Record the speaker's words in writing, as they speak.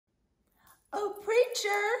Oh,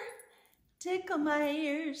 preacher, tickle my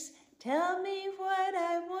ears. Tell me what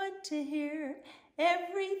I want to hear.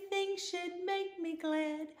 Everything should make me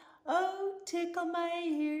glad. Oh, tickle my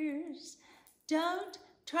ears. Don't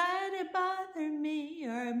try to bother me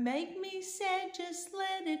or make me sad, just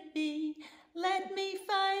let it be. Let me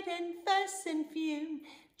fight and fuss and fume.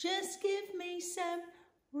 Just give me some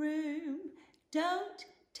room. Don't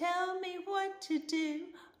tell me what to do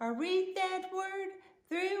or read that word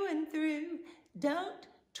through and through. Don't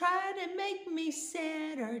try to make me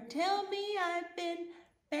sad or tell me I've been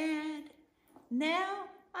bad. Now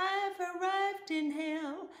I've arrived in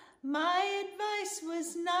hell. My advice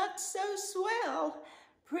was not so swell.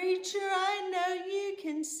 Preacher, I know you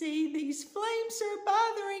can see these flames are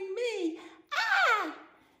bothering me. Ah!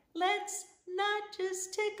 Let's not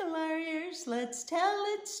just tickle our ears. Let's tell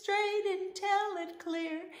it straight and tell it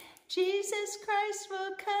clear. Jesus Christ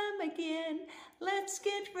will come again. Let's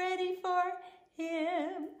get ready for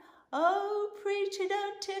Him. Oh, preacher,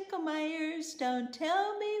 don't tickle my ears. Don't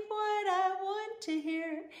tell me what I want to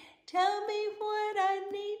hear. Tell me what I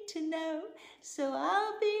need to know, so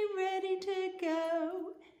I'll be ready to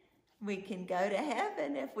go. We can go to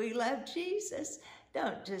heaven if we love Jesus.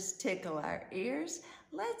 Don't just tickle our ears.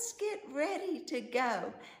 Let's get ready to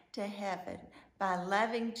go to heaven by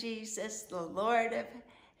loving Jesus, the Lord of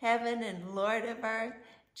heaven and Lord of earth.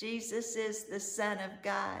 Jesus is the Son of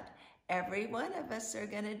God. Every one of us are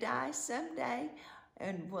going to die someday.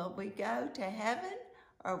 And will we go to heaven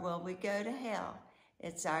or will we go to hell?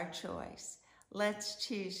 It's our choice. Let's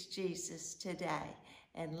choose Jesus today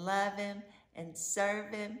and love Him and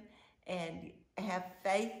serve Him and have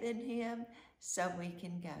faith in Him so we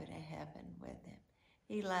can go to heaven with Him.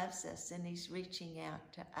 He loves us and He's reaching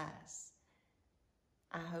out to us.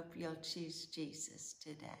 I hope you'll choose Jesus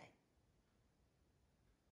today.